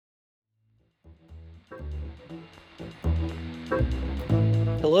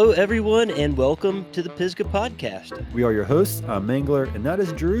Hello, everyone, and welcome to the Pisgah Podcast. We are your hosts. I'm Mangler, and that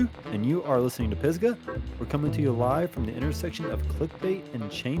is Drew, and you are listening to Pisgah. We're coming to you live from the intersection of clickbait and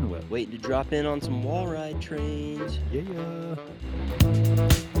chain whip. Waiting to drop in on some wall ride trains. Yeah.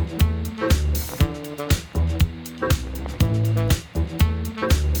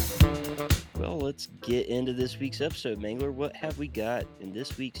 Well, let's get into this week's episode, Mangler. What have we got in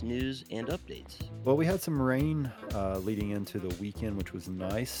this week's news and updates? Well, we had some rain leading into the weekend, which was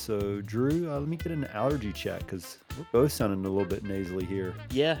nice. So, Drew, let me get an allergy check because we're both sounding a little bit nasally here.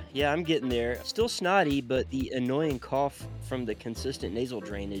 Yeah, I'm getting there. Still snotty, but the annoying cough from the consistent nasal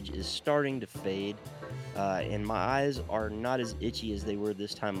drainage is starting to fade. And my eyes are not as itchy as they were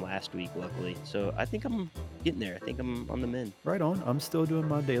this time last week, luckily. So I think I'm getting there. I think I'm on the mend. Right on. I'm still doing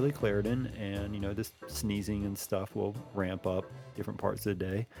my daily Claritin, and this sneezing and stuff will ramp up different parts of the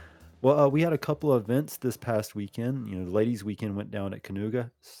day. Well, we had a couple of events this past weekend. The ladies' weekend went down at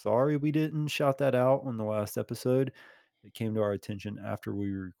Canuga. Sorry we didn't shout that out on the last episode. It came to our attention after we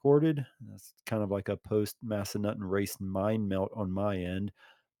recorded. That's kind of like a post Massanutten race mind melt on my end.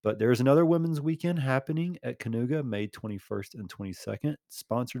 But there's another women's weekend happening at Canuga, May 21st and 22nd,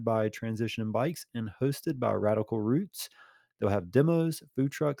 sponsored by Transition Bikes and hosted by Radical Roots. They'll have demos,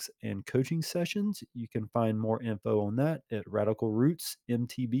 food trucks, and coaching sessions. You can find more info on that at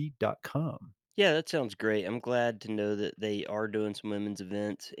radicalrootsmtb.com. Yeah, that sounds great. I'm glad to know that they are doing some women's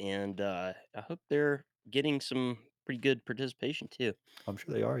events, and I hope they're getting some pretty good participation too. I'm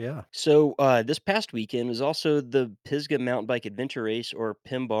sure they are, yeah. So, this past weekend was also the Pisgah Mountain Bike Adventure Race, or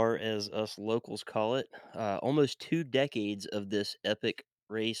PIMBAR as us locals call it. Almost 2 decades of this epic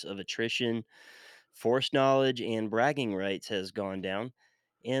race of attrition, force knowledge, and bragging rights has gone down.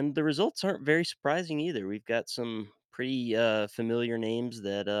 And the results aren't very surprising either. We've got some pretty familiar names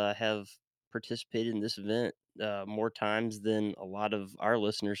that have participated in this event more times than a lot of our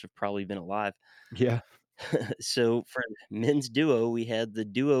listeners have probably been alive. Yeah. So for men's duo, we had the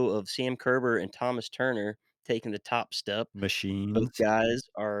duo of Sam Kerber and Thomas Turner taking the top step. Both Machines. guys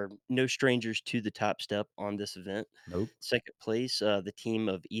are no strangers to the top step on this event. Nope. Second place, the team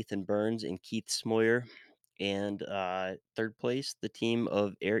of Ethan Burns and Keith Smoyer. And third place, the team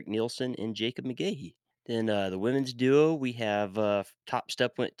of Eric Nielsen and Jacob McGahee. Then the women's duo, we have top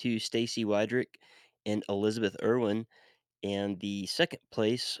step went to Stacy Wydrick and Elizabeth Irwin. And the second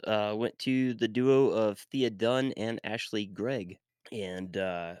place went to the duo of Thea Dunn and Ashley Gregg. And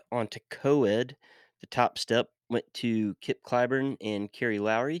on to co-ed, the top step went to Kip Clyburn and Carrie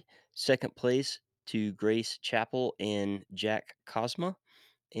Lowry. Second place to Grace Chappell and Jack Cosma.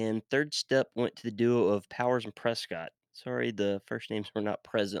 And third step went to the duo of Powers and Prescott. Sorry, the first names were not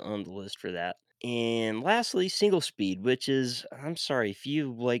present on the list for that. And lastly, single speed, which is, I'm sorry, if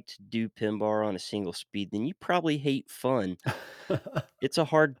you like to do pin bar on a single speed, then you probably hate fun. It's a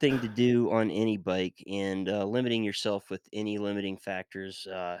hard thing to do on any bike, and limiting yourself with any limiting factors.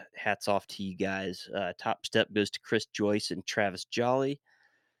 Hats off to you guys. Top step goes to Chris Joyce and Travis Jolly.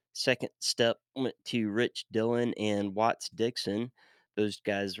 Second step went to Rich Dillon and Watts Dixon. Those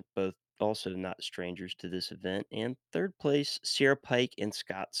guys are both also not strangers to this event. And third place, Sierra Pike and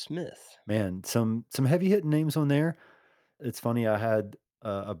Scott Smith. Man, some heavy hitting names on there. It's funny, I had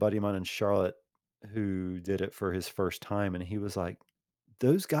a buddy of mine in Charlotte who did it for his first time, and he was like,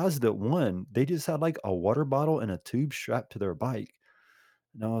 "Those guys that won, they just had, like, a water bottle and a tube strapped to their bike."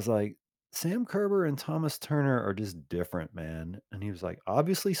 And I was like, "Sam Kerber and Thomas Turner are just different, man." And he was like,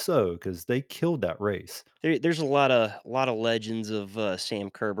 "Obviously so, because they killed that race." There's a lot of legends of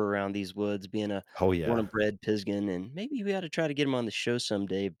Sam Kerber around these woods, being a Oh, born yeah. and bred Pisgan, and maybe we ought to try to get him on the show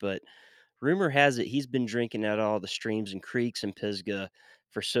someday. But rumor has it he's been drinking out all the streams and creeks in Pisgah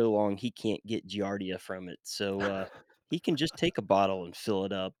for so long he can't get giardia from it. So he can just take a bottle and fill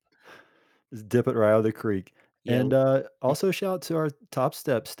it up. Just dip it right out of the creek. Yeah, And, also shout out to our top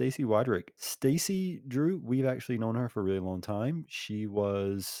step, Stacy Wydrick. Stacy Drew, we've actually known her for a really long time. She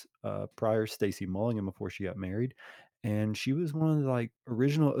was, prior Stacy Mulligan before she got married, and she was one of the, like,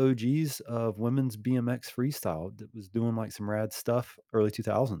 original OGs of women's BMX freestyle that was doing, like, some rad stuff early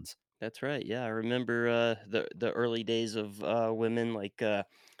 2000s. that's right. Yeah, I remember the early days of women like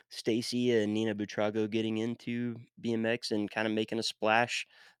Stacy and Nina Butrago getting into BMX and kind of making a splash,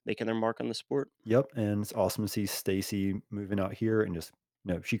 making their mark on the sport. Yep, and it's awesome to see Stacy moving out here and just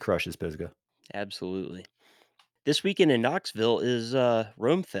she crushes Pisgah. Absolutely. This weekend in Knoxville is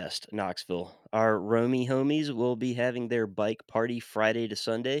Rome Fest Knoxville. Our Romy homies will be having their bike party Friday to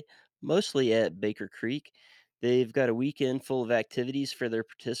Sunday, mostly at Baker Creek. They've got a weekend full of activities for their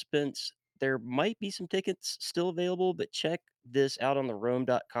participants. There might be some tickets still available, but check this out on the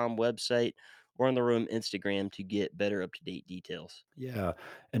Rome.com website or on the Roam Instagram to get better up to date details. Yeah.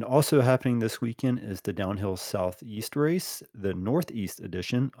 And also happening this weekend is the Downhill Southeast race, the Northeast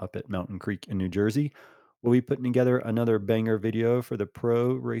edition up at Mountain Creek in New Jersey. We'll be putting together another banger video for the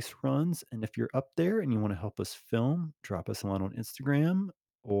pro race runs. And if you're up there and you want to help us film, drop us a line on Instagram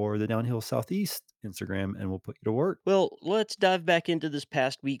or the Downhill Southeast Instagram, and we'll put you to work. Well, let's dive back into this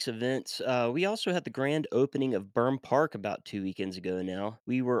past week's events. We also had the grand opening of Burn Park about 2 weekends ago now.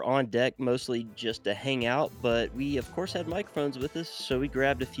 We were on deck mostly just to hang out, but we, of course, had microphones with us, so we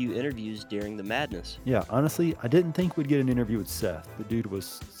grabbed a few interviews during the madness. Yeah, honestly, I didn't think we'd get an interview with Seth. The dude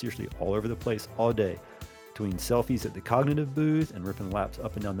was seriously all over the place all day. Between selfies at the cognitive booth and ripping laps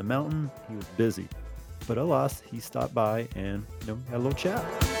up and down the mountain, he was busy. But alas, he stopped by and, had a little chat.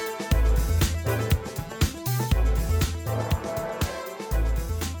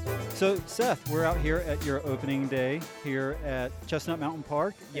 So, Seth, we're out here at your opening day here at Chestnut Mountain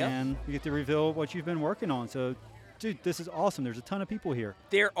Park, Yep. and you get to reveal what you've been working on. So, dude, this is awesome. There's a ton of people here.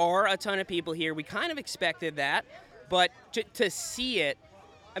 There are a ton of people here. We kind of expected that, but to see it,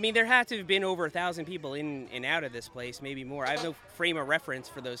 I mean, there had to have been over 1,000 people in and out of this place, maybe more. I have no frame of reference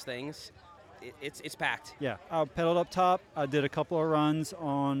for those things. It's packed. Yeah, I pedaled up top. I did a couple of runs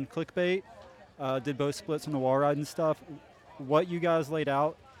on clickbait, did both splits on the wall ride and stuff. What you guys laid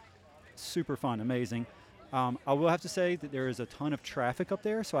out, super fun, amazing. I will have to say that there is a ton of traffic up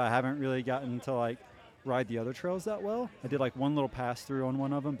there, so I haven't really gotten to ride the other trails that well. I did one little pass through on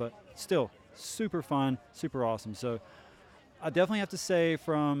one of them, but still super fun, super awesome. So I definitely have to say,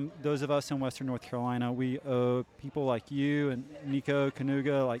 from those of us in Western North Carolina, we owe people like you and Nico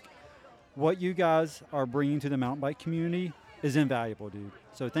Kanuga, what you guys are bringing to the mountain bike community is invaluable, dude.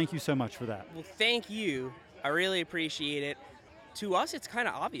 So thank you so much for that. Well, thank you. I really appreciate it. To us, it's kind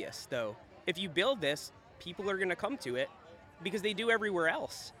of obvious, though. If you build this, people are going to come to it because they do everywhere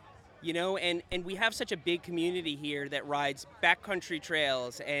else. And we have such a big community here that rides backcountry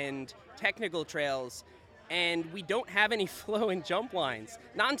trails and technical trails, and we don't have any flow and jump lines.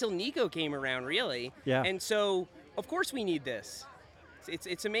 Not until Nico came around, really. Yeah. And so, of course, we need this.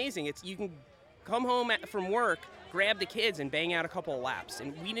 It's amazing. You can come home from work, grab the kids, and bang out a couple of laps.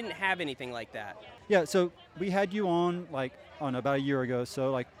 And we didn't have anything like that. Yeah, so we had you on about a year ago,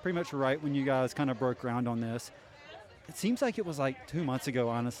 so pretty much right when you guys kind of broke ground on this. It seems like it was 2 months ago,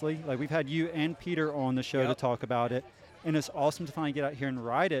 honestly. We've had you and Peter on the show to Yep. talk about it, and it's awesome to finally get out here and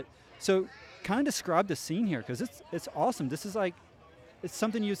ride it. So kind of describe the scene here, because it's awesome. This is it's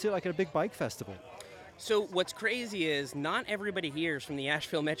something you see at a big bike festival. So what's crazy is not everybody here is from the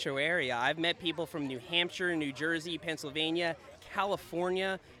Asheville metro area. I've met people from New Hampshire, New Jersey, Pennsylvania,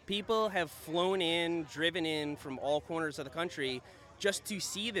 California. People have flown in, driven in from all corners of the country just to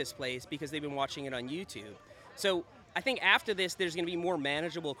see this place because they've been watching it on YouTube. So I think after this, there's going to be more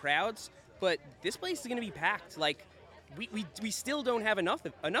manageable crowds, but this place is going to be packed. We still don't have enough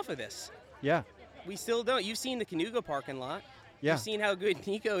of this. Yeah, We still don't. You've seen the Kanuga parking lot. yeah. You've seen how good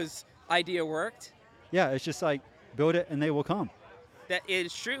Nico's idea worked. Yeah, it's just build it and they will come. That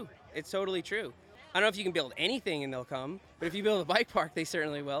is true. It's totally true. I don't know if you can build anything and they'll come, but if you build a bike park, they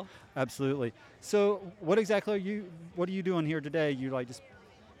certainly will. Absolutely. So what exactly what are you doing here today? You just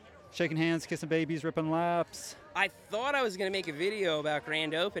shaking hands, kissing babies, ripping laps? I thought I was going to make a video about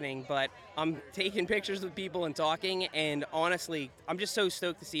grand opening, but I'm taking pictures with people and talking, and honestly, I'm just so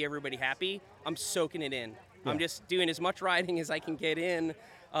stoked to see everybody happy. I'm soaking it in. Yeah. I'm just doing as much riding as I can get in,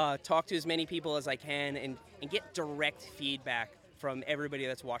 talk to as many people as I can, and get direct feedback from everybody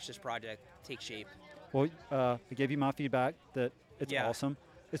that's watched this project take shape. Well, I gave you my feedback that it's Yeah. awesome.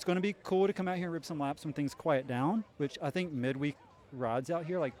 It's going to be cool to come out here and rip some laps when things quiet down, which I think midweek rides out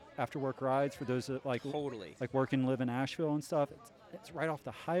here, after work rides for those that Totally. work and live in Asheville and stuff. It's right off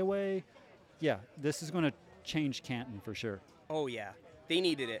the highway. Yeah, this is going to change Canton for sure. Oh yeah, they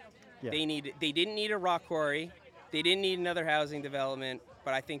needed it. Yeah. They didn't need a rock quarry. They didn't need another housing development,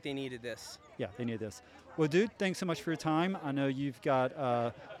 but I think they needed this. Yeah, they need this. Well, dude, thanks so much for your time. I know you've got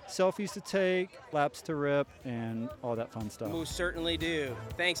selfies to take, laps to rip, and all that fun stuff. Most certainly do.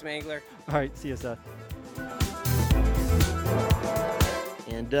 Thanks, Mangler. All right, see you, Seth.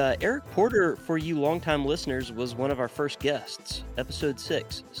 And Eric Porter, for you longtime listeners, was one of our first guests, episode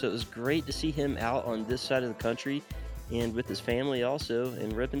 6. So it was great to see him out on this side of the country and with his family also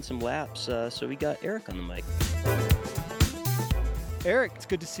and ripping some laps. So we got Eric on the mic. Eric, it's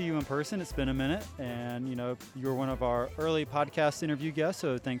good to see you in person. It's been a minute, and you were one of our early podcast interview guests,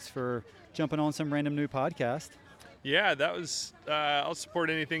 so thanks for jumping on some random new podcast. Yeah, that was, I'll support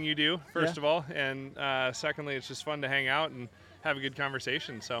anything you do, first Yeah. of all. And secondly, it's just fun to hang out and have a good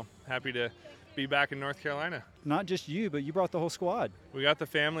conversation. So happy to be back in North Carolina. Not just you, but you brought the whole squad. We got the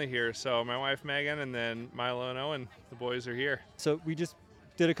family here, so my wife Megan and then Milo and Owen, the boys are here. So we just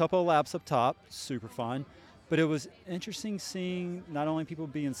did a couple of laps up top, super fun. But it was interesting seeing not only people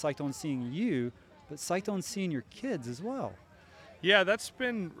being psyched on seeing you, but psyched on seeing your kids as well. Yeah, that's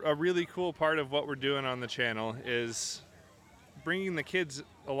been a really cool part of what we're doing on the channel is bringing the kids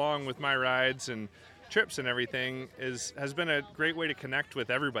along with my rides and trips and everything has been a great way to connect with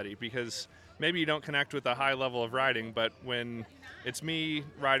everybody, because maybe you don't connect with a high level of riding, but when it's me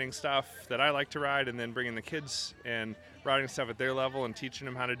riding stuff that I like to ride and then bringing the kids and riding stuff at their level and teaching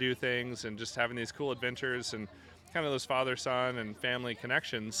them how to do things and just having these cool adventures and kind of those father-son and family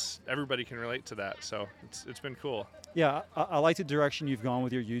connections, everybody can relate to that. So it's been cool. Yeah, I like the direction you've gone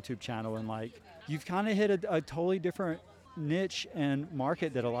with your YouTube channel, and like you've kind of hit a totally different niche and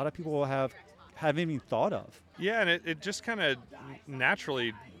market that a lot of people haven't even thought of. Yeah, and it just kind of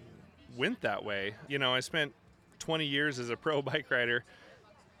naturally went that way. You know, I spent 20 years as a pro bike rider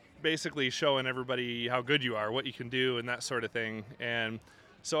basically showing everybody how good you are, what you can do, and that sort of thing. And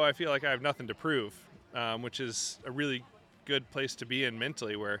so I feel like I have nothing to prove, which is a really good place to be in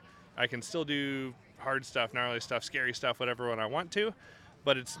mentally, where I can still do hard stuff, gnarly stuff, scary stuff, whatever when I want to,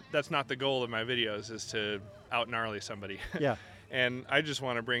 but that's not the goal of my videos, is to out gnarly somebody. Yeah. And I just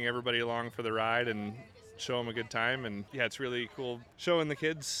want to bring everybody along for the ride and show them a good time. And yeah, it's really cool showing the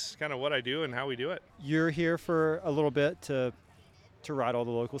kids kind of what I do and how we do it. You're here for a little bit to ride all the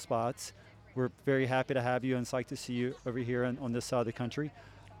local spots. We're very happy to have you and psyched to see you over here on this side of the country.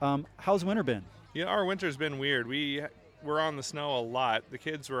 How's winter been? Yeah, our winter's been weird. We're on the snow a lot. The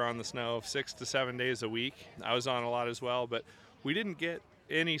kids were on the snow 6 to 7 days a week. I was on a lot as well, but we didn't get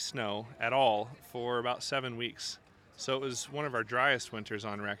any snow at all for about 7 weeks. So it was one of our driest winters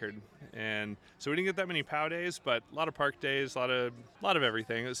on record. And so we didn't get that many POW days, but a lot of park days, a lot of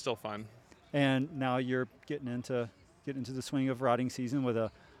everything. It was still fun. And now you're getting into the swing of riding season with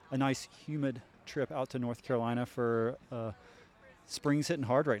a nice humid trip out to North Carolina for spring's hitting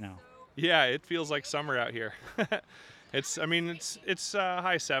hard right now. Yeah, it feels like summer out here. It's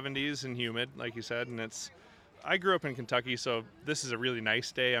high 70s and humid, like you said, and I grew up in Kentucky, so this is a really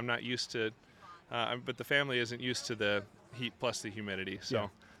nice day. I'm not used to, but the family isn't used to the heat plus the humidity, so yeah.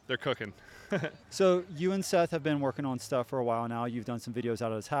 They're cooking. So you and Seth have been working on stuff for a while now. You've done some videos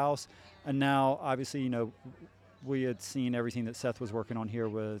out of his house, and now obviously, we had seen everything that Seth was working on here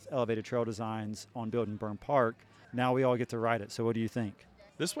with Elevated Trail Designs on Build and Burn Park. Now we all get to ride it. So what do you think?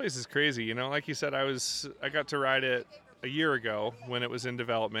 This place is crazy. Like you said, I got to ride it a year ago when it was in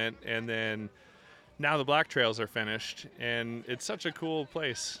development, and then now the black trails are finished, and it's such a cool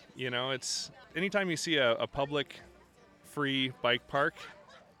place. It's anytime you see a public free bike park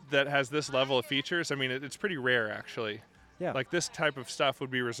that has this level of features, it's pretty rare actually. Yeah. Like this type of stuff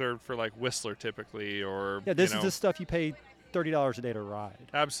would be reserved for like Whistler typically, or yeah, this is the stuff you pay $30 a day to ride.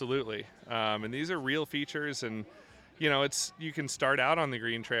 Absolutely. And these are real features, and you can start out on the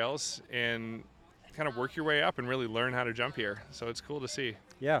green trails and kind of work your way up and really learn how to jump here. So it's cool to see.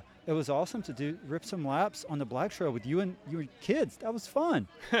 Yeah, it was awesome to rip some laps on the black trail with you and your kids. That was fun.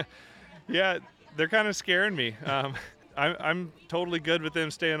 Yeah, they're kind of scaring me. I'm totally good with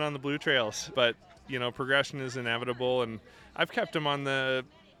them staying on the blue trails, but progression is inevitable, and I've kept them on the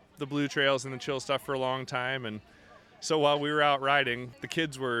blue trails and the chill stuff for a long time. And so while we were out riding, the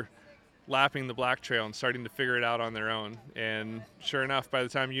kids were lapping the black trail and starting to figure it out on their own. And sure enough, by the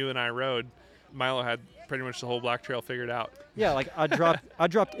time you and I rode, Milo had pretty much the whole black trail figured out. Yeah, like I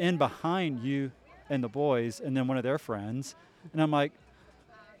dropped in behind you and the boys and then one of their friends, and I'm like,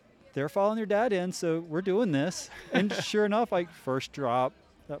 they're following their dad in, so we're doing this. And sure enough, like first drop,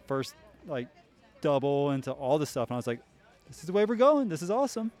 that first like double into all the stuff, and I was like, this is the way we're going. This is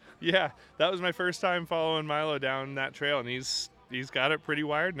awesome. Yeah, that was my first time following Milo down that trail, and he's got it pretty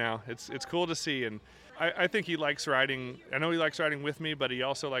wired now. It's cool to see, and I think he likes riding. I know he likes riding with me, but he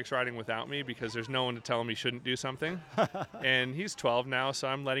also likes riding without me because there's no one to tell him he shouldn't do something. And he's 12 now, so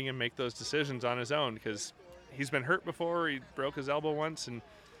I'm letting him make those decisions on his own because he's been hurt before. He broke his elbow once, and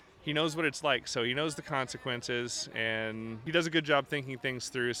he knows what it's like, so he knows the consequences, and he does a good job thinking things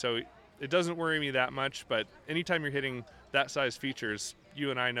through, so it doesn't worry me that much. But anytime you're hitting that size features,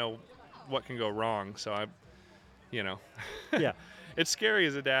 you and I know what can go wrong, so Yeah. It's scary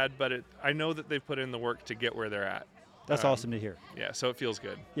as a dad, but I know that they've put in the work to get where they're at. That's awesome to hear. Yeah, so it feels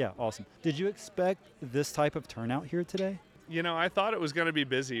good. Yeah, awesome. Did you expect this type of turnout here today? I thought it was going to be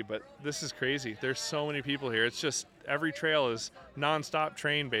busy, but this is crazy. There's so many people here. It's just every trail is nonstop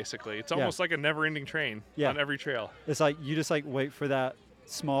train, basically. It's almost like a never-ending train on every trail. It's like you just wait for that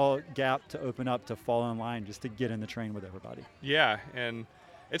small gap to open up to fall in line just to get in the train with everybody. Yeah, and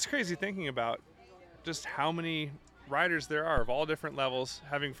It's crazy thinking about just how many riders there are of all different levels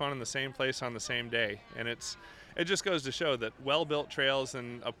having fun in the same place on the same day. And it just goes to show that well-built trails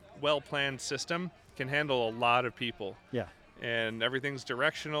and a well-planned system can handle a lot of people. Yeah. And everything's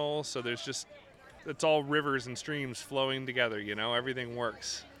directional, so it's all rivers and streams flowing together, everything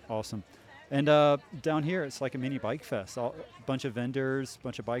works. Awesome. And down here, it's like a mini bike fest. A bunch of vendors,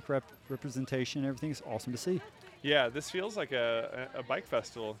 bunch of bike representation. Everything is awesome to see. Yeah, this feels like a bike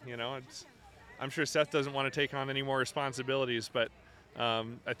festival, I'm sure Seth doesn't want to take on any more responsibilities, but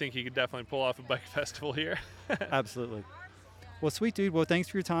I think he could definitely pull off a bike festival here. Absolutely. Well, sweet dude. Well, thanks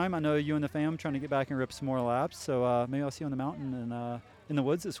for your time. I know you and the fam trying to get back and rip some more laps, so maybe I'll see you on the mountain and in the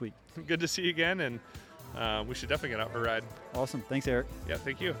woods this week. Good to see you again, and we should definitely get out for a ride. Awesome. Thanks, Eric. Yeah,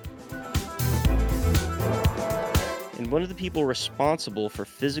 thank you. And one of the people responsible for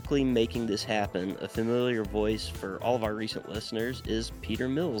physically making this happen, a familiar voice for all of our recent listeners, is Peter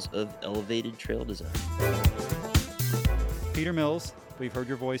Mills of Elevated Trail Design. Peter Mills, we've heard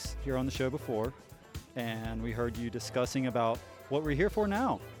your voice here on the show before, and we heard you discussing about what we're here for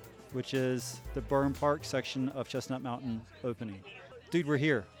now, which is the Burn Park section of Chestnut Mountain opening. Dude, we're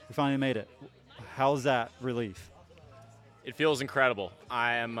here. We finally made it. How's that relief? It feels incredible.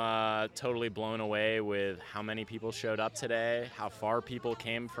 I am totally blown away with how many people showed up today, how far people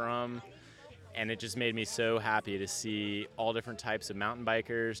came from, and it just made me so happy to see all different types of mountain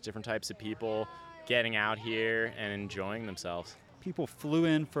bikers, different types of people getting out here and enjoying themselves. People flew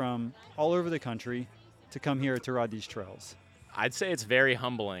in from all over the country to come here to ride these trails. I'd say it's very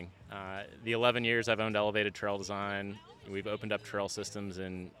humbling. The 11 years I've owned Elevated Trail Design, we've opened up trail systems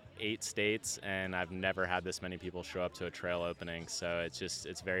in 8 states, and I've never had this many people show up to a trail opening, so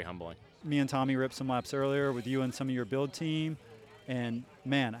it's very humbling. Me and Tommy ripped some laps earlier with you and some of your build team, and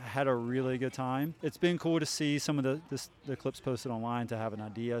man, I had a really good time. It's been cool to see some of the clips posted online to have an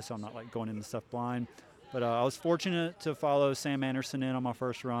idea, so I'm not like going into stuff blind. But I was fortunate to follow Sam Anderson in on my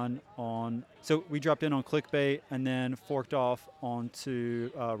first run so we dropped in on Clickbait and then forked off onto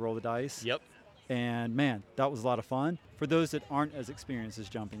Roll the Dice. Yep. And man, that was a lot of fun. For those that aren't as experienced as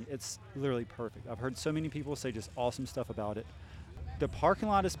jumping, it's literally perfect. I've heard so many people say just awesome stuff about it. The parking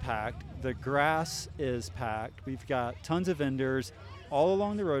lot is packed. The grass is packed. We've got tons of vendors. All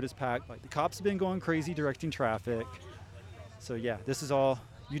along the road is packed. Like the cops have been going crazy directing traffic. So yeah, this is all,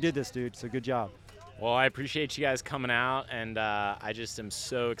 you did this, dude, so good job. Well, I appreciate you guys coming out, and I just am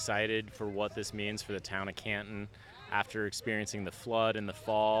so excited for what this means for the town of Canton. After experiencing the flood in the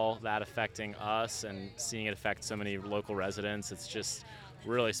fall, that affecting us and seeing it affect so many local residents, it's just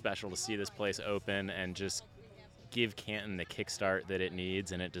really special to see this place open and just give Canton the kickstart that it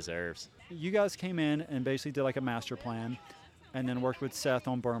needs and it deserves. You guys came in and basically did like a master plan and then worked with Seth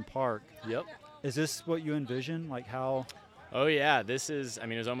on Burn Park. Yep. Is this what you envision? Like how? Oh yeah, it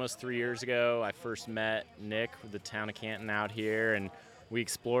was almost 3 years ago. I first met Nick with the town of Canton out here, and we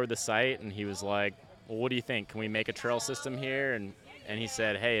explored the site, and he was like, well, what do you think? Can we make a trail system here? And he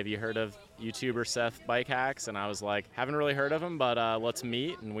said, hey, have you heard of YouTuber Seth Bike Hacks? And I was like, haven't really heard of him, but let's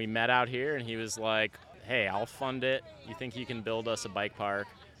meet. And we met out here, and he was like, hey, I'll fund it. You think you can build us a bike park?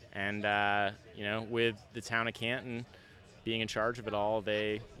 And, with the town of Canton being in charge of it all,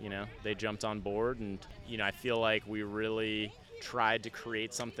 they jumped on board. And, I feel like we really tried to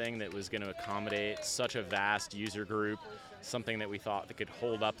create something that was going to accommodate such a vast user group, something that we thought that could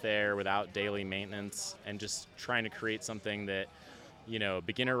hold up there without daily maintenance, and just trying to create something that, a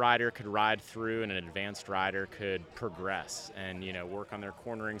beginner rider could ride through and an advanced rider could progress and, work on their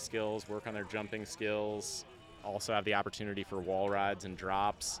cornering skills, work on their jumping skills, also have the opportunity for wall rides and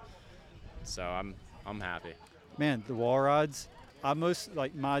drops. So I'm happy. Man, the wall rides,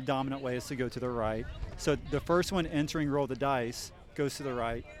 my dominant way is to go to the right. So the first one entering Roll the Dice goes to the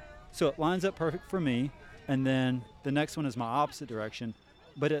right. So it lines up perfect for me. And then the next one is my opposite direction.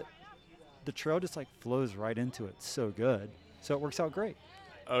 But the trail just like flows right into it. So good. So it works out great.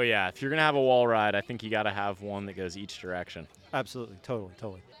 Oh yeah, if you're going to have a wall ride, I think you got to have one that goes each direction. Absolutely.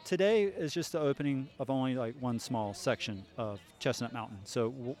 Totally. Today is just the opening of only like one small section of Chestnut Mountain. So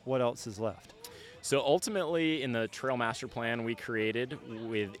what else is left? So ultimately, in the trail master plan we created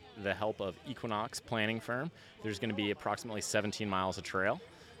with the help of Equinox planning firm, there's going to be approximately 17 miles of trail.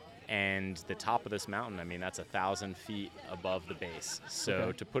 And the top of this mountain, that's 1,000 feet above the base. So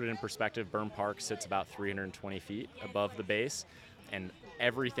Okay. To put it in perspective, Burn Park sits about 320 feet above the base. And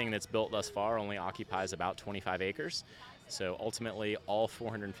everything that's built thus far only occupies about 25 acres. So ultimately, all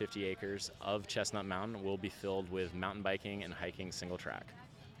 450 acres of Chestnut Mountain will be filled with mountain biking and hiking single track.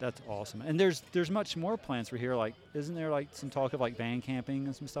 That's awesome. And there's much more plans for here. Like, isn't there like some talk of like van camping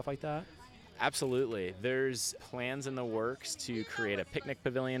and some stuff like that? Absolutely. There's plans in the works to create a picnic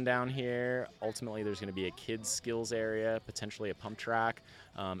pavilion down here. Ultimately, there's going to be a kids' skills area, potentially a pump track,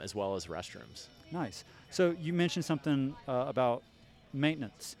 as well as restrooms. Nice. So you mentioned something about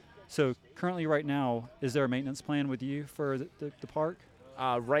maintenance. So currently, right now, is there a maintenance plan with you for the park?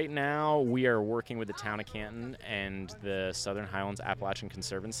 Right now, we are working with the town of Canton and the Southern Highlands Appalachian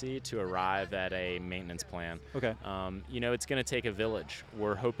Conservancy to arrive at a maintenance plan. Okay. It's going to take a village.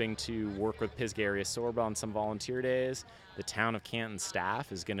 We're hoping to work with Pisgah Area Sorba on some volunteer days. The town of Canton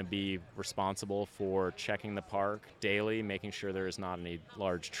staff is going to be responsible for checking the park daily, making sure there is not any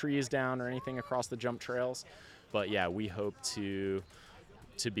large trees down or anything across the jump trails. But yeah, we hope to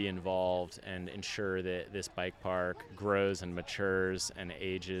be involved and ensure that this bike park grows and matures and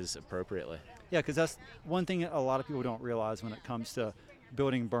ages appropriately. Yeah, because that's one thing a lot of people don't realize when it comes to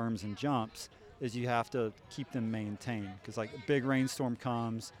building berms and jumps is you have to keep them maintained. Because like a big rainstorm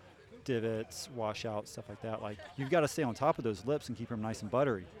comes, divots, washouts, stuff like that. Like you've got to stay on top of those lips and keep them nice and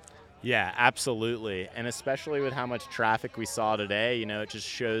buttery. Yeah, absolutely. And especially with how much traffic we saw today, it just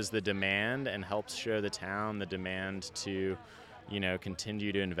shows the demand and helps show the town the demand to,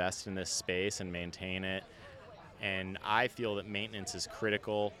 continue to invest in this space and maintain it. And I feel that maintenance is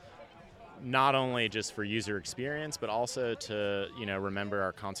critical, not only just for user experience, but also to, remember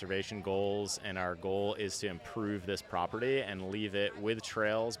our conservation goals. And our goal is to improve this property and leave it with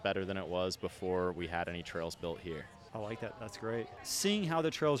trails better than it was before we had any trails built here. I like that. That's great. Seeing how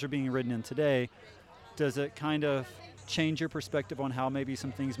the trails are being ridden in today, does it kind of change your perspective on how maybe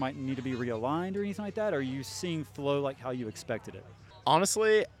some things might need to be realigned or anything like that? Or are you seeing flow like how you expected it?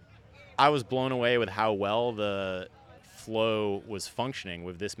 Honestly, I was blown away with how well the flow was functioning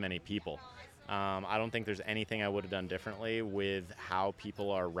with this many people. I don't think there's anything I would have done differently with how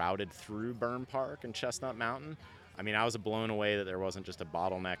people are routed through Burn Park and Chestnut Mountain. I mean, I was blown away that there wasn't just a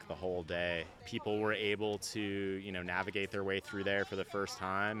bottleneck the whole day. People were able to, navigate their way through there for the first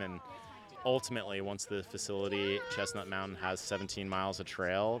time. And ultimately, once the facility, Chestnut Mountain, has 17 miles of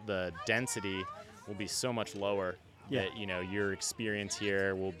trail, the density will be so much lower Yeah. that your experience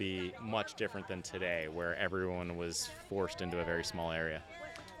here will be much different than today, where everyone was forced into a very small area.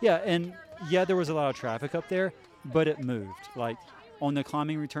 Yeah, and yeah, there was a lot of traffic up there, but it moved. Like on the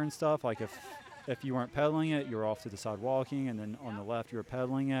climbing return stuff, like if you weren't pedaling it, you were off to the side walking, and then on the left you were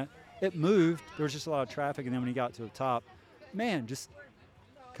pedaling it. It moved. There was just a lot of traffic, and then when you got to the top, man, just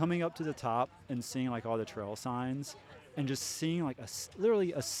coming up to the top and seeing like all the trail signs, and just seeing like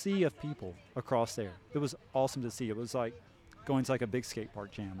literally a sea of people across there. It was awesome to see. It was like going to like a big skate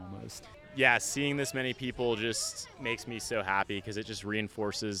park jam almost. Yeah, seeing this many people just makes me so happy because it just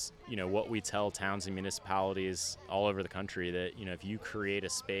reinforces, what we tell towns and municipalities all over the country that, if you create a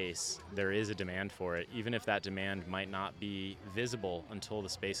space, there is a demand for it, even if that demand might not be visible until the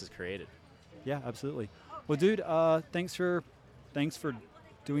space is created. Yeah, absolutely. Well, dude, thanks for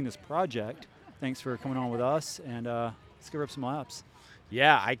doing this project. Thanks for coming on with us, and let's go rip some laps.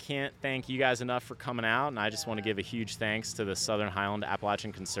 Yeah, I can't thank you guys enough for coming out, and I just want to give a huge thanks to the Southern Highland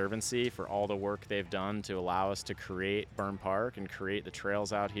Appalachian Conservancy for all the work they've done to allow us to create Burn Park and create the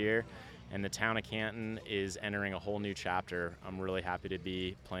trails out here. And the town of Canton is entering a whole new chapter. I'm really happy to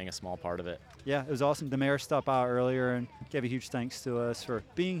be playing a small part of it. Yeah, it was awesome. The mayor stopped by earlier and gave a huge thanks to us for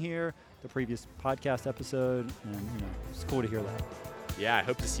being here, the previous podcast episode, and it's cool to hear that. Yeah, I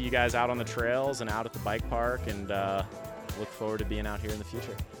hope to see you guys out on the trails and out at the bike park, and look forward to being out here in the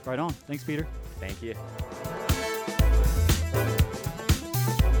future. Right on. Thanks, Peter. Thank you.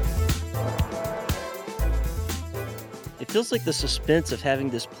 It feels like the suspense of having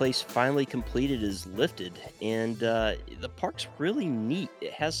this place finally completed is lifted, and the park's really neat.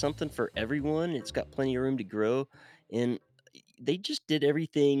 It has something for everyone. It's got plenty of room to grow, and they just did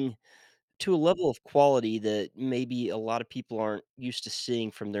everything to a level of quality that maybe a lot of people aren't used to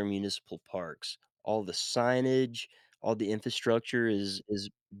seeing from their municipal parks. All the signage, all the infrastructure is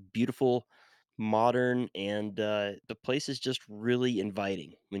beautiful, modern, and the place is just really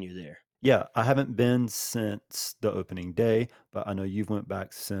inviting when you're there. Yeah, I haven't been since the opening day, but I know you've went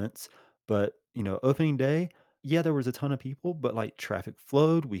back since. But, opening day, yeah, there was a ton of people, but like traffic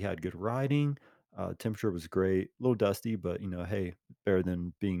flowed. We had good riding. Temperature was great. A little dusty, but hey, better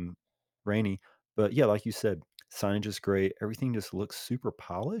than being rainy. But yeah, like you said, signage is great. Everything just looks super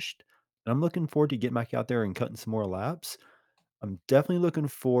polished. And I'm looking forward to getting back out there and cutting some more laps. I'm definitely looking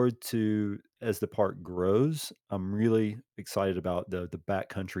forward to as the park grows. I'm really excited about the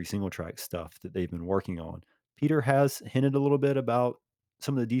backcountry single track stuff that they've been working on. Peter has hinted a little bit about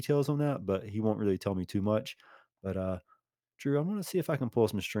some of the details on that, but he won't really tell me too much. But Drew, I'm gonna see if I can pull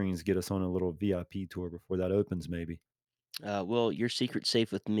some strings, get us on a little VIP tour before that opens, maybe. Well, your secret's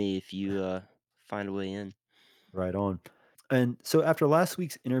safe with me if you find a way in. Right on. And so after last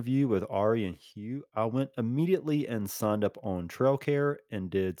week's interview with Ari and Hugh, I went immediately and signed up on Trail Care and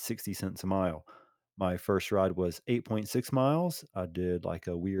did 60 cents a mile. My first ride was 8.6 miles. I did like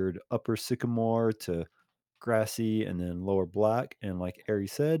a weird upper sycamore to grassy and then lower black. And like Ari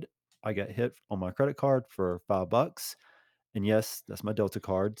said, I got hit on my credit card for $5. And yes, that's my Delta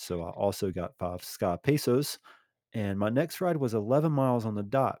card. So I also got 5 Sky Pesos. And my next ride was 11 miles on the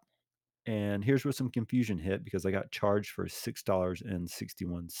dot. And here's where some confusion hit because I got charged for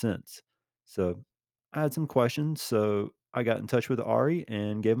 $6.61. So I had some questions. So I got in touch with Ari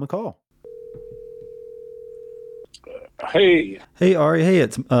and gave him a call. Hey, Hey, Ari. Hey,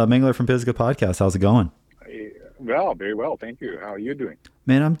 it's Mangler from Pisgah Podcast. How's it going? well, very well, thank you. How are you doing?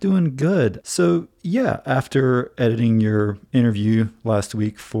 Man, I'm doing good. So, yeah, after editing your interview last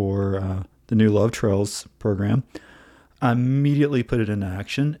week for the new Love Trails program, I immediately put it into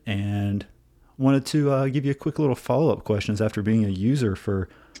action and wanted to give you a quick little follow up questions after being a user for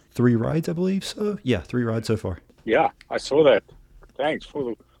 3 rides, I believe. So, yeah, 3 rides so far. Yeah, I saw that. Thanks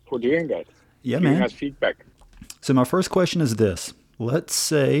for doing that. Yeah, Giving man. us feedback. So, my first question is this. Let's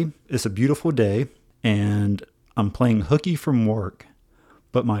say it's a beautiful day and I'm playing hooky from work,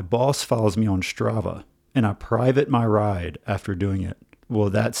 but my boss follows me on Strava and I private my ride after doing it. Will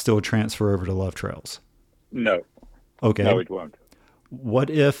that still transfer over to Love Trails? No, Okay. no, it won't.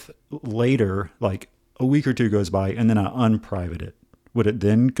 What if later, like a week or two goes by and then I unprivate it? Would it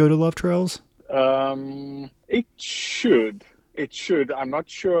then go to Love Trails? It should. It should. I'm not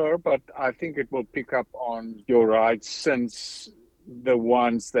sure, but I think it will pick up on your rides since the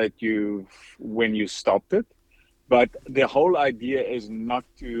ones that when you stopped it. But the whole idea is not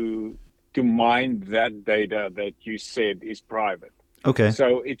to mine that data that you said is private. Okay.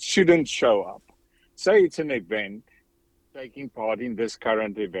 So it shouldn't show up. Say it's an event, taking part in this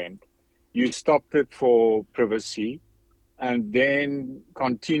current event. You stopped it for privacy and then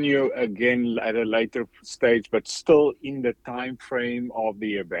continue again at a later stage, but still in the time frame of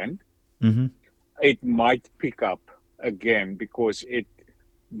the event. Mm-hmm. It might pick up again because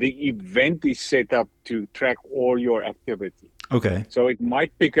the event is set up to track all your activity. Okay. So it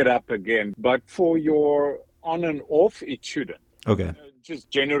might pick it up again, but for your on and off, it shouldn't. Okay. Just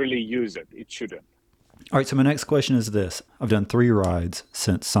generally use it. It shouldn't. All right. So my next question is this. I've done 3 rides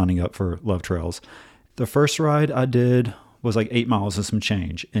since signing up for Love Trails. The first ride I did was like 8 miles and some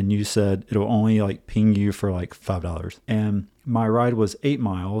change. And you said it'll only like ping you for like $5. And my ride was 8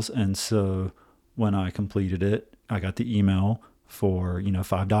 miles. And so when I completed it, I got the email for,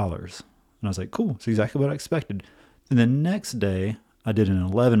 $5. And I was like, cool. It's exactly what I expected. And the next day I did an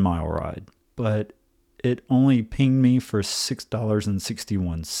 11-mile ride, but it only pinged me for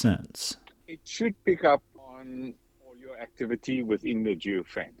 $6.61. It should pick up on all your activity within the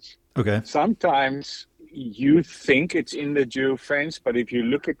geofence. Okay. Sometimes you think it's in the geofence, but if you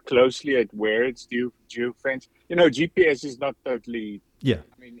look at closely at where it's geofence, GPS is not totally. Yeah.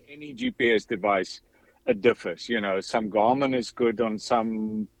 I mean, any GPS device it differs. Some Garmin is good on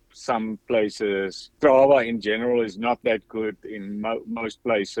some places. Strava in general is not that good in most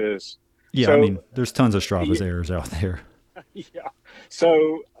places. Yeah, So- I mean, there's tons of Strava's errors out there. Yeah.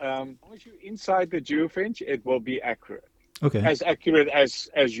 So once you're inside the geofence, it will be accurate, Okay. as accurate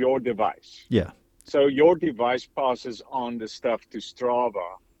as your device. Yeah. So your device passes on the stuff to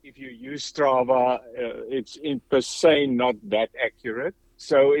Strava. If you use Strava, it's in per se not that accurate.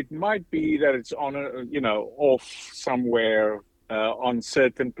 So it might be that it's on off somewhere on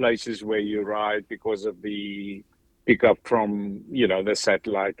certain places where you ride because of the pickup from the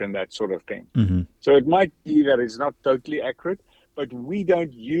satellite and that sort of thing. Mm-hmm. So it might be that it's not totally accurate, but we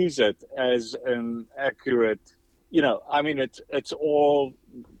don't use it as an accurate. It's all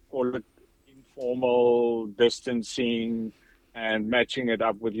call it informal distancing and matching it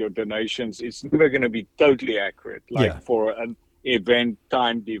up with your donations. It's never going to be totally accurate, like Yeah. for an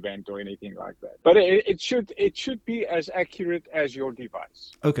timed event or anything like that. But it should be as accurate as your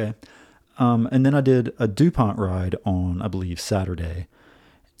device. Okay. And then I did a DuPont ride on, I believe, Saturday.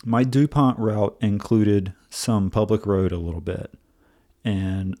 My DuPont route included some public road a little bit.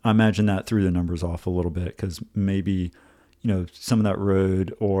 And I imagine that threw the numbers off a little bit because maybe, some of that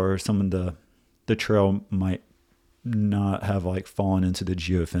road or some of the trail might not have like fallen into the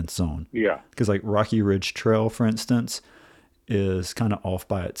geofence zone. Yeah. Because like Rocky Ridge Trail, for instance, is kind of off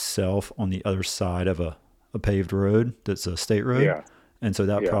by itself on the other side of a paved road that's a state road. Yeah. And so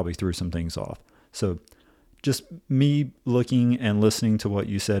that Yeah. probably threw some things off. So just me looking and listening to what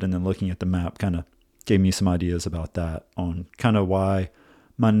you said and then looking at the map kind of gave me some ideas about that on kind of why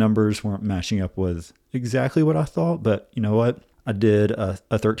my numbers weren't matching up with exactly what I thought, but you know what? I did a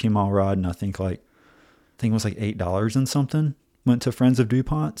 13-mile ride, and I think it was like $8 and something went to Friends of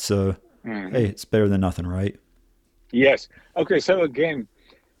DuPont. So, hey, it's better than nothing, right? Yes. Okay. So again,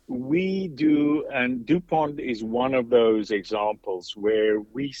 we do, and DuPont is one of those examples where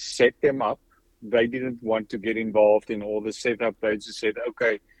we set them up. They didn't want to get involved in all the setup. They just said,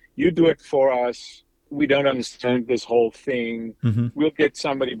 okay, you do it for us. We don't understand this whole thing. Mm-hmm. We'll get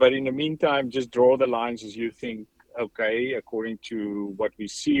somebody. But in the meantime, just draw the lines as you think, okay, according to what we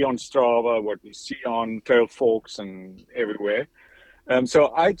see on Strava, what we see on Trail Forks and everywhere.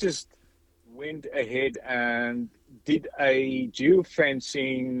 So I just went ahead and did a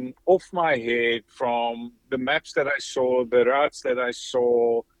geofencing off my head from the maps that I saw, the routes that I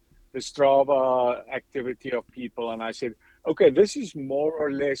saw, the Strava activity of people. And I said, okay, this is more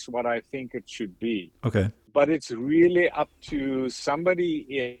or less what I think it should be. Okay. But it's really up to somebody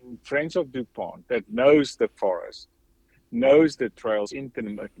in Friends of DuPont that knows the forest, knows the trails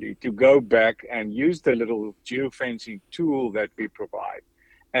intimately, to go back and use the little geofencing tool that we provide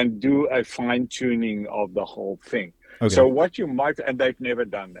and do a fine tuning of the whole thing. Okay. So what you might, and they've never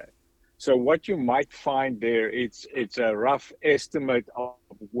done that. So what you might find there, it's a rough estimate of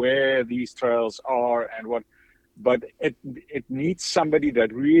where these trails are and what, but it needs somebody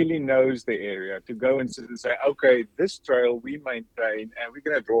that really knows the area to go and sit and say, okay, this trail we maintain, and we're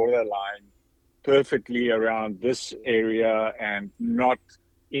going to draw the line perfectly around this area and not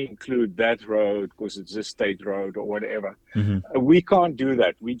include that road because it's a state road or whatever. Mm-hmm. We can't do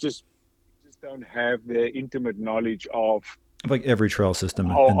that. We just don't have the intimate knowledge of Like every trail system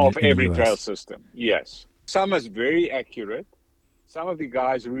of in the every US. trail system. Yes, some is very accurate. Some of the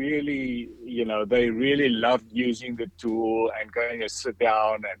guys really, they really loved using the tool and going to sit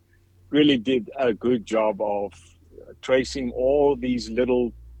down and really did a good job of tracing all these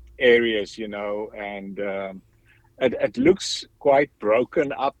little areas, and it looks quite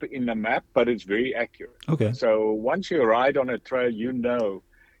broken up in the map, but it's very accurate. Okay. So once you ride on a trail,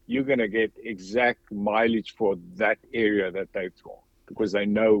 you're going to get exact mileage for that area that they've drawn because they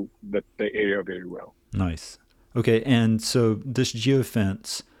know the area very well. Nice. Okay, and so this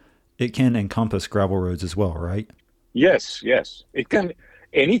geofence, it can encompass gravel roads as well, right? Yes. It can,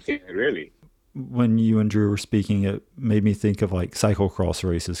 anything really. When you and Drew were speaking, it made me think of like cyclocross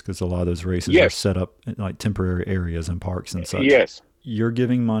races because a lot of those races are Yes. set up in like temporary areas and parks and such. Yes. You're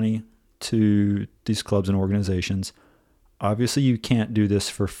giving money to these clubs and organizations. Obviously, you can't do this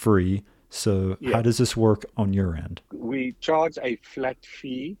for free. So Yeah. how does this work on your end? We charge a flat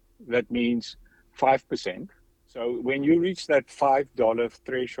fee. That means 5%. So when you reach that $5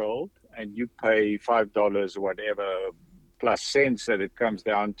 threshold and you pay $5, whatever, plus cents that it comes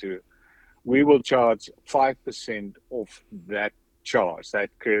down to, we will charge 5% of that charge, that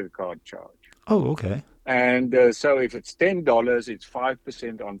credit card charge. Oh, okay. And so if it's $10, it's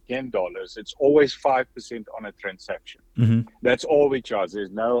 5% on $10. It's always 5% on a transaction. Mm-hmm. That's all we charge.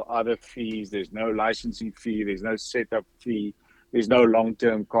 There's no other fees. There's no licensing fee. There's no setup fee. There's no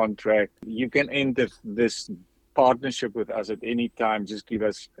long-term contract. You can end this partnership with us at any time. Just give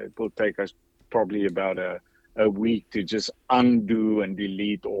us, it will take us probably about a week to just undo and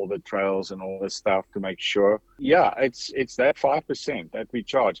delete all the trails and all the stuff to make sure. Yeah, it's that 5% that we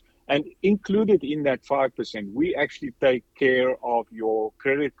charge. And included in that 5%, we actually take care of your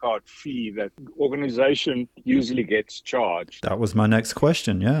credit card fee that organization usually gets charged. That was my next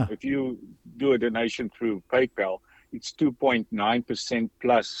question. Yeah. If you do a donation through PayPal, it's 2.9%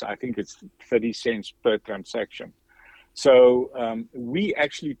 plus, I think it's 30 cents per transaction. So we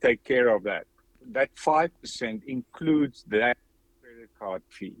actually take care of that. That 5% includes that credit card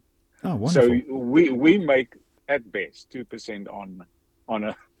fee. Oh, wonderful. So we make at best 2%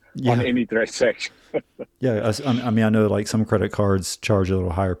 on any transaction. Yeah, I mean, I know like some credit cards charge a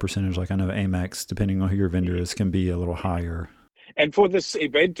little higher percentage. Like I know Amex, depending on who your vendor is, can be a little higher. And for this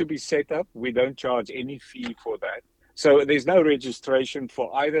event to be set up, we don't charge any fee for that. So there's no registration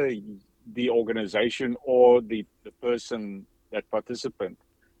for either the organization or the person, that participant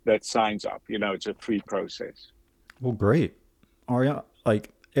that signs up. It's a free process. Well, great. Aria,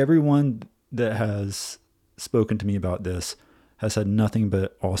 like everyone that has spoken to me about this has had nothing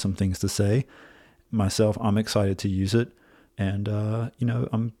but awesome things to say. Myself, I'm excited to use it, and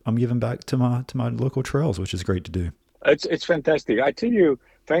I'm giving back to my local trails, which is great to do. It's fantastic. I tell you,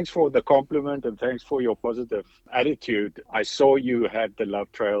 thanks for the compliment and thanks for your positive attitude. I saw you had the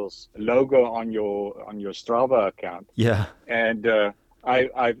Love Trails logo on your Strava account, Yeah. and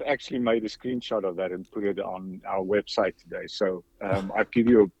I've actually made a screenshot of that and put it on our website today. So I give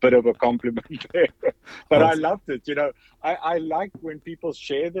you a bit of a compliment there. But I Awesome. loved it. I like when people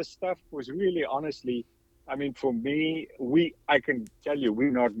share this stuff because really, honestly, I mean, for me, I can tell you,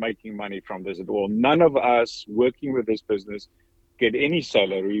 we're not making money from this at all. None of us working with this business get any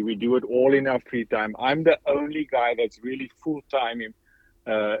salary. We do it all in our free time. I'm the only guy that's really full time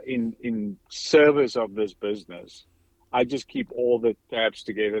in service of this business. I just keep all the tabs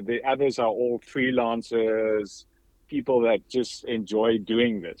together. The others are all freelancers, people that just enjoy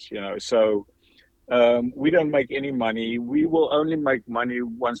doing this. So we don't make any money. We will only make money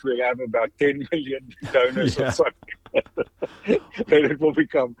once we have about 10 million donors or Yeah. something. Then it will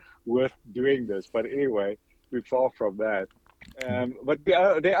become worth doing this. But anyway, we're far from that. But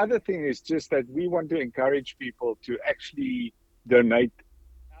the other thing is just that we want to encourage people to actually donate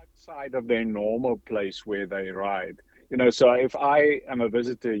outside of their normal place where they ride. So if I am a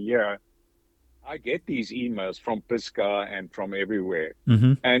visitor here, I get these emails from Pisca and from everywhere.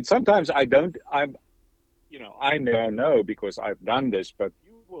 Hmm. And sometimes I now know because I've done this, but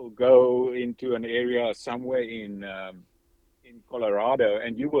you will go into an area somewhere in Colorado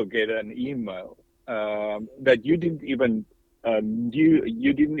and you will get an email that you didn't even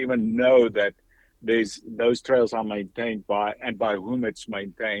know that there's those trails are maintained by and by whom it's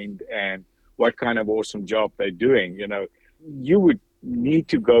maintained and what kind of awesome job they're doing. You would need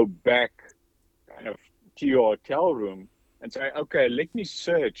to go back kind of to your hotel room and say, okay, let me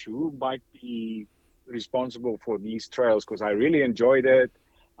search who might be responsible for these trails because I really enjoyed it.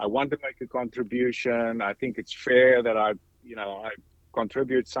 I want to make a contribution. I think it's fair that I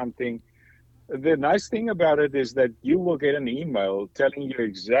contribute something. The nice thing about it is that you will get an email telling you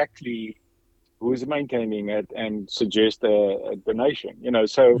exactly who's maintaining it and suggest a donation.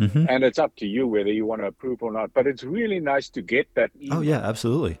 Hmm. And it's up to you whether you want to approve or not. But it's really nice to get that Oh yeah, email,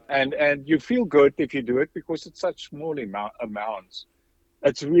 absolutely. and you feel good if you do it because it's such small amounts.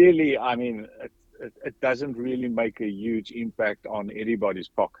 It's really, I mean, it doesn't really make a huge impact on anybody's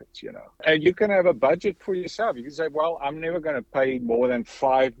pockets. And you can have a budget for yourself. You can say, well, I'm never going to pay more than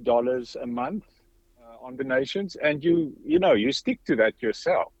 $5 a month on donations, and you stick to that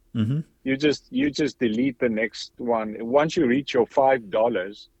yourself. Hmm. You just delete the next one once you reach your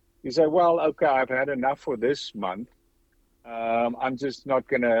 $5. You say, well, okay, I've had enough for this month. I'm just not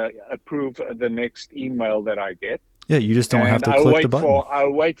going to approve the next email that I get, Yeah, you just don't have and to I'll click the wait button. for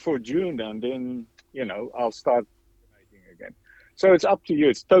I'll wait for June, and then I'll start donating again. So it's up to you.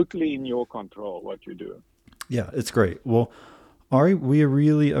 It's totally in your control what you do. Yeah, it's great. Well, Ari, we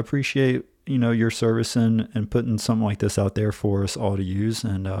really appreciate your service and putting something like this out there for us all to use,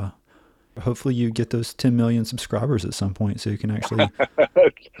 and hopefully you get those 10 million subscribers at some point, so you can actually.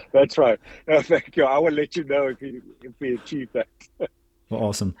 That's right. Thank you. I will let you know if we achieve that. Well,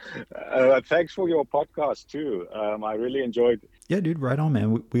 awesome. Thanks for your podcast too. I really enjoyed. Yeah, dude, right on,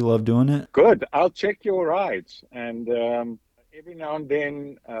 man. We love doing it. Good. I'll check your rides, and every now and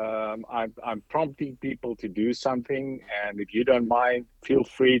then I'm prompting people to do something. And if you don't mind, feel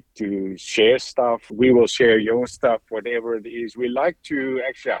free to share stuff. We will share your stuff, whatever it is. We like to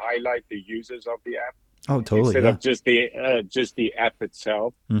actually highlight the users of the app Oh, totally. instead Yeah. of just the app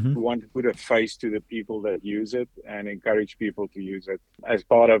itself. Hmm. We want to put a face to the people that use it and encourage people to use it as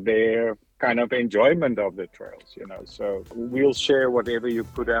part of their kind of enjoyment of the trails. So we'll share whatever you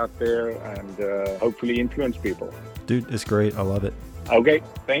put out there and hopefully influence people. Dude, it's great. I love it. Okay,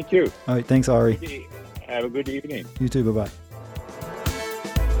 thank you. All right. Thanks, Ari. Have a good evening. You too. Bye bye.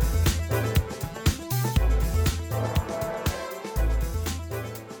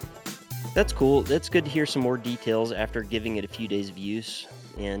 That's cool. That's good to hear some more details after giving it a few days of use.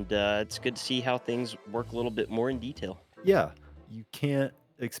 And it's good to see how things work a little bit more in detail. Yeah, you can't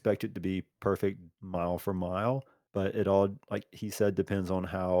expect it to be perfect mile for mile, but it all, like he said, depends on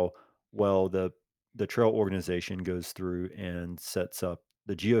how well the trail organization goes through and sets up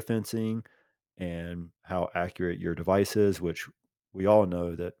the geofencing and how accurate your device is, which we all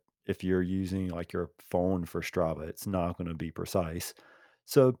know that if you're using like your phone for Strava, it's not going to be precise.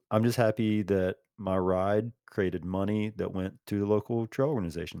 So I'm just happy that my ride created money that went to the local trail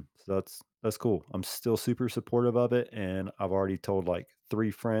organization. So that's cool. I'm still super supportive of it, and I've already told like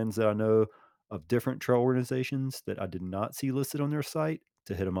 3 friends that I know of different trail organizations that I did not see listed on their site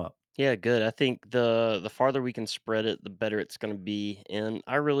to hit them up. Yeah, good. I think the farther we can spread it, the better it's going to be. And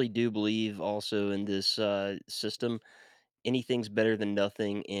I really do believe also in this system. Anything's better than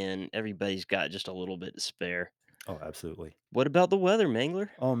nothing, and everybody's got just a little bit to spare. Oh, absolutely. What about the weather, Mangler?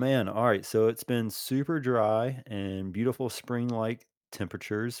 Oh man. All right. So it's been super dry and beautiful spring like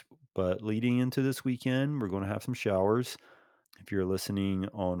temperatures, but leading into this weekend, we're going to have some showers. If you're listening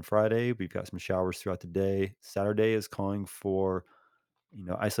on Friday, we've got some showers throughout the day. Saturday is calling for,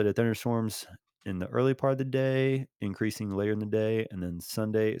 isolated thunderstorms in the early part of the day, increasing later in the day. And then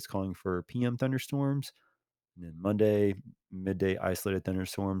Sunday is calling for PM thunderstorms. And then Monday, midday isolated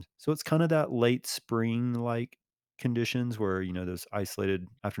thunderstorms. So it's kind of that late spring like conditions where, those isolated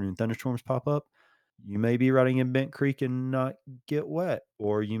afternoon thunderstorms pop up. You may be riding in Bent Creek and not get wet,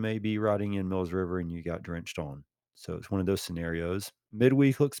 or you may be riding in Mills River and you got drenched on. So it's one of those scenarios.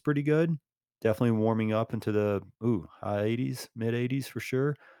 Midweek looks pretty good. Definitely warming up into the high 80s, mid 80s for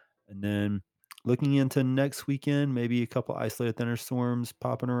sure. And then looking into next weekend, maybe a couple isolated thunderstorms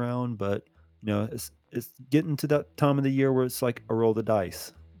popping around, but it's getting to that time of the year where it's like a roll of the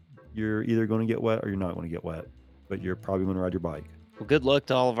dice. You're either going to get wet or you're not going to get wet, but you're probably going to ride your bike. Well, good luck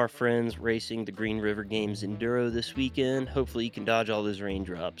to all of our friends racing the Green River Games Enduro this weekend. Hopefully, you can dodge all those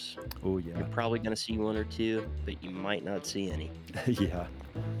raindrops. Oh yeah. You're probably going to see one or two, but you might not see any. Yeah.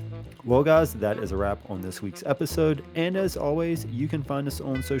 Well, guys, that is a wrap on this week's episode. And as always, you can find us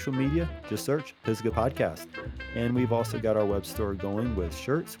on social media. Just search Pisgah Podcast. And we've also got our web store going with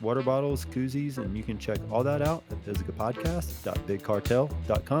shirts, water bottles, koozies, and you can check all that out at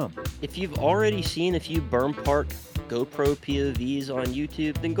pisgahpodcast.bigcartel.com. If you've already seen a few Burn Park GoPro POVs on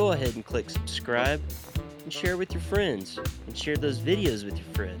YouTube, then go ahead and click subscribe and share with your friends. And share those videos with your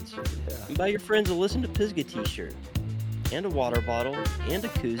friends. Yeah. And buy your friends a Listen to Pisgah t-shirt. And a water bottle, and a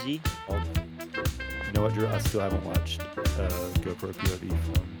koozie. You know what, Drew? I still haven't watched GoPro POV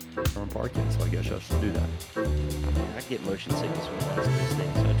from Park yet, so I guess I should do that. I get motion sickness when I watch those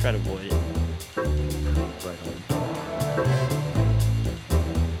things, so I try to avoid it. Right on.